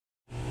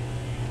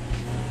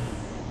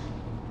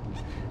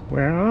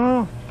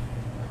Well,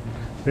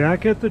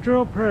 back at the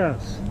drill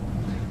press.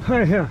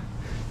 I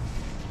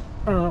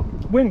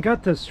went and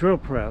got this drill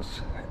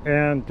press,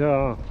 and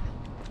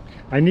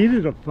I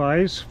needed a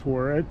vise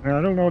for it. And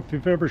I don't know if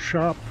you've ever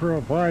shopped for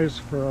a vise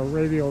for a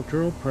radial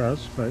drill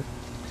press, but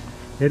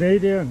an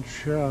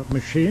 8-inch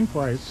machine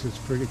vise is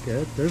pretty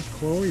good. There's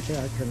Chloe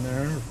back in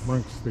there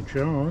amongst the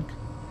junk.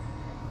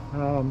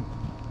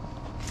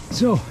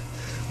 So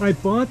I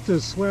bought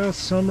this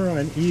last summer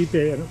on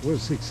eBay, and it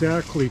was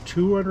exactly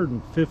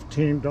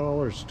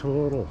 $215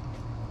 total.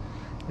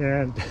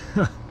 And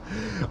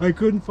I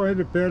couldn't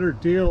find a better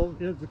deal.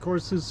 Of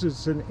course, this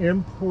is an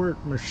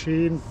import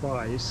machine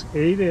vise,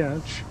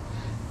 8-inch.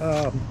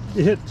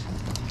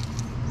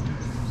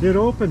 It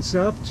opens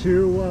up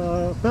to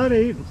about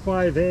 8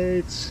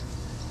 5/8,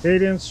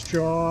 8-inch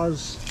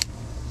jaws.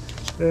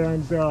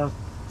 And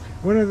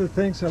one of the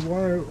things I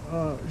want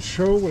to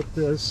show with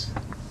this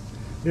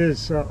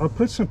is I'll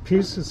put some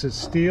pieces of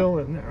steel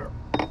in there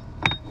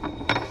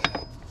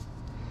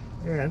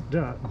and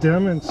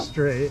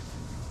demonstrate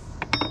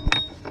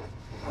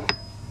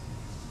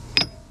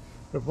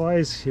the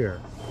vise here.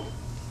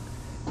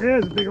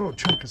 There's a big old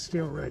chunk of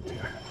steel right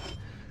there.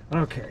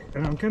 Okay,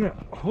 and I'm gonna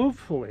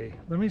hopefully,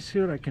 let me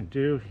see what I can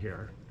do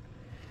here.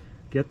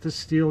 Get the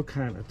steel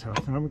kind of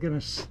tough, and I'm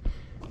gonna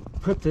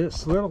put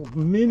this little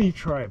mini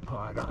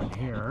tripod on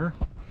here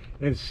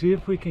and see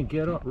if we can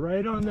get up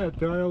right on that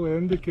dial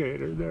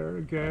indicator there,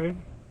 okay?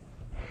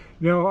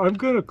 Now I'm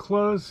gonna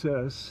close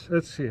this.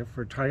 Let's see if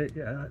we're tight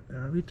yet.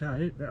 Are we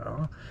tight?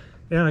 No.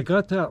 And I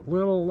got that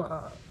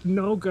little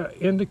Noga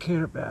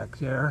indicator back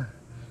there.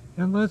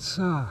 And let's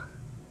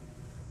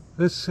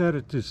set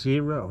it to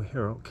 0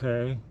 here,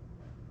 okay?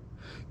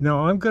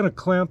 Now I'm gonna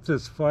clamp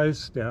this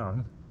vise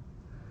down.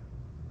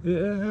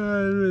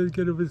 Yeah,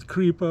 gonna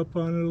creep up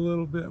on it a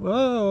little bit.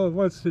 Oh, it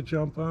wants to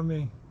jump on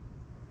me.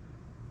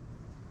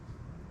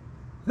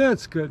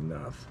 That's good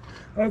enough.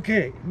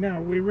 Okay,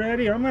 now we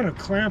ready? I'm gonna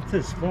clamp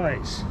this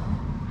vise.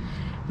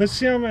 Let's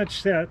see how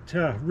much that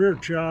rear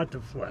jaw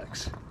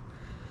deflects.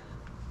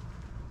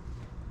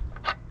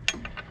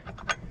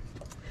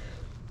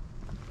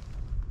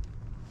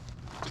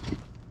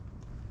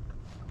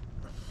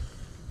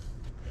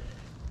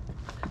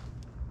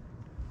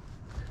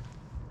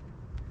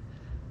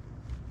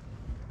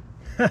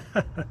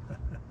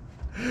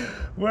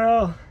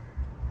 Well,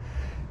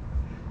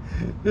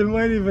 it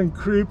might even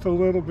creep a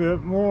little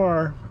bit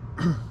more,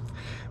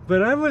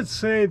 but I would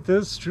say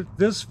this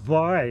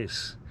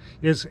vise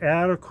is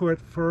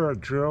adequate for a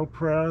drill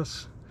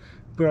press,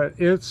 but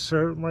it's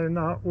certainly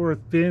not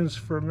worth beans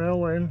for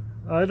milling.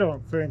 I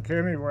don't think,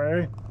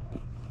 anyway.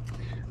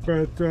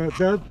 But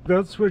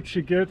that's what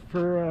you get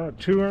for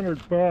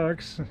 200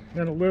 bucks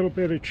and a little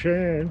bit of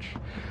change.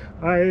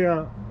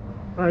 I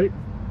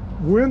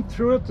went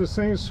through it. This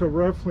thing's so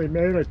roughly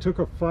made. I took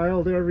a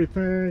file to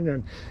everything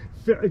and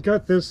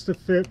got this to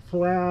fit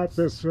flat,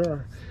 this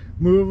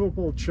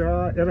movable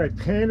jaw, and I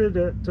painted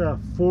it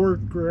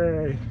Ford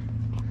gray.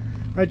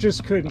 I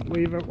just couldn't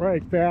leave it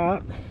like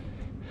that.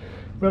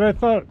 But I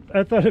thought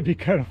it'd be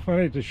kind of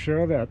funny to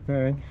show that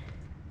thing.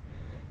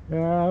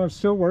 I'm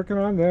still working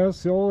on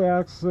this. The old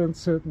Axelson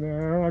sitting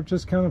there. I'm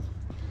just kind of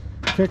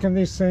kicking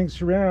these things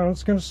around.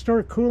 It's going to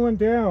start cooling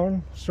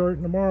down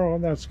starting tomorrow,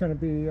 and that's going to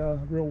be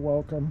real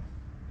welcome.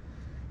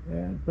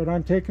 But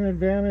I'm taking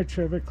advantage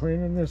of it,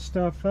 cleaning this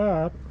stuff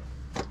up.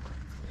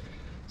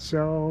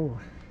 So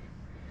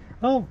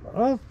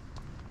I'll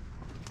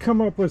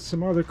come up with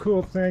some other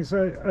cool things.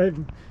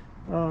 I've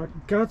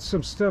got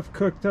some stuff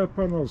cooked up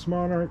on those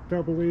Monarch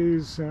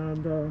EEs,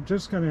 and I'm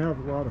just going to have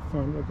a lot of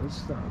fun with this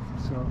stuff.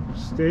 So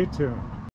stay tuned.